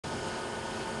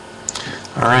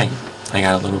Alright, I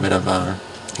got a little bit of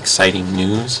exciting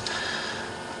news.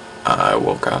 I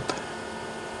woke up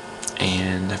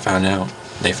and I found out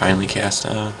they finally cast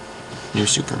a new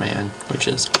Superman, which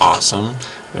is awesome.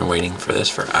 I've been waiting for this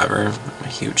forever. I'm a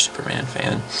huge Superman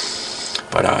fan.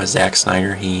 But Zack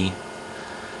Snyder, he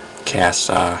cast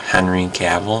Henry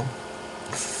Cavill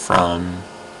from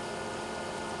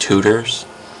Tudors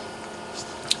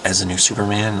as a new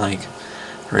Superman. Like,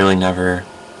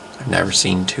 I've never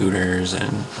seen Tudors,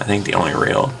 and I think the only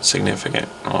real significant,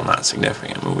 well, not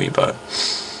significant movie, but,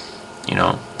 you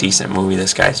know, decent movie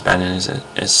this guy's been in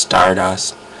is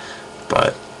Stardust.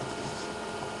 But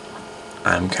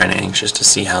I'm kind of anxious to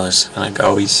see how this is gonna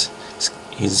go. He's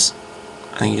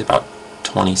I think he's about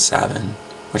 27,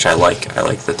 which I like. I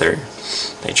like that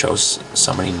they chose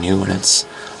somebody new, and it's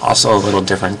also a little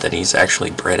different that he's actually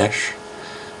British.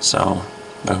 So,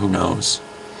 but who knows?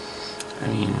 I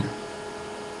mean,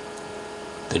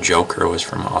 the Joker was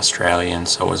from Australia, and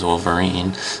so was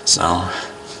Wolverine. So,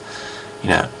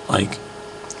 yeah, like,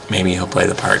 maybe he'll play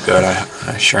the part good.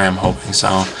 I sure am hoping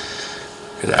so.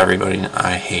 Because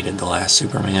I hated the last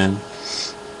Superman.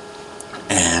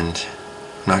 And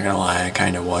I'm not gonna lie, I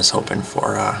kind of was hoping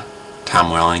for Tom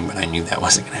Welling, but I knew that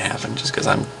wasn't gonna happen just because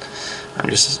I'm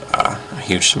just a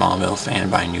huge Smallville fan,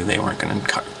 but I knew they weren't gonna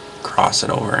cross it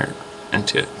over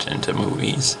into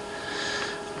movies.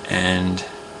 And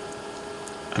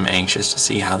I'm anxious to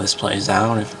see how this plays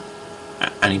out. If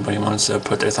anybody wants to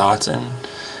put their thoughts in,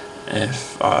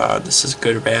 if this is a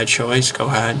good or bad choice, go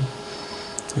ahead,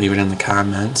 leave it in the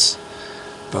comments.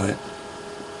 But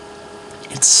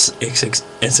it's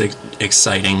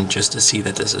exciting just to see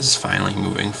that this is finally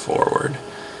moving forward,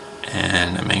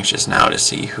 and I'm anxious now to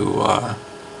see who's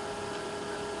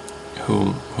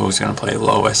gonna play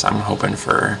Lois. I'm hoping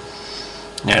for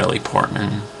Natalie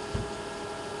Portman.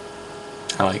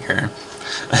 I like her.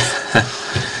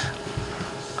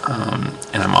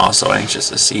 And I'm also anxious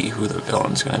to see who the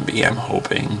villain's gonna be. I'm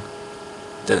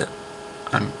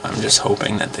just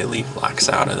hoping that they leave Lex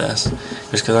out of this,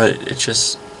 just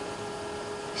because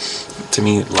to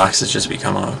me, Lex has just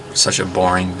become such a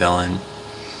boring villain.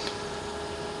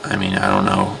 I mean, I don't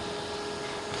know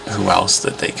who else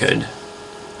that they could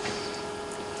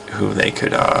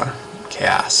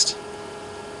cast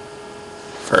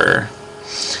for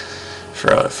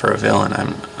a villain.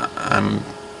 I'm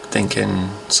thinking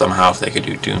somehow if they could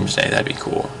do Doomsday, that'd be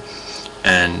cool.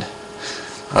 And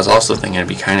I was also thinking it'd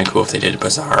be kind of cool if they did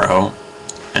Bizarro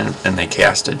and they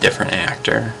cast a different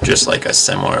actor, just like a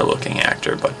similar looking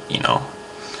actor, but, you know,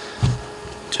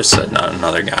 just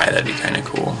another guy. That'd be kind of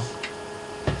cool.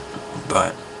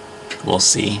 But we'll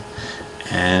see.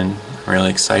 And I'm really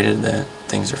excited that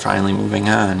things are finally moving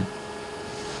on.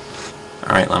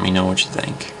 Alright, let me know what you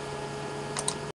think.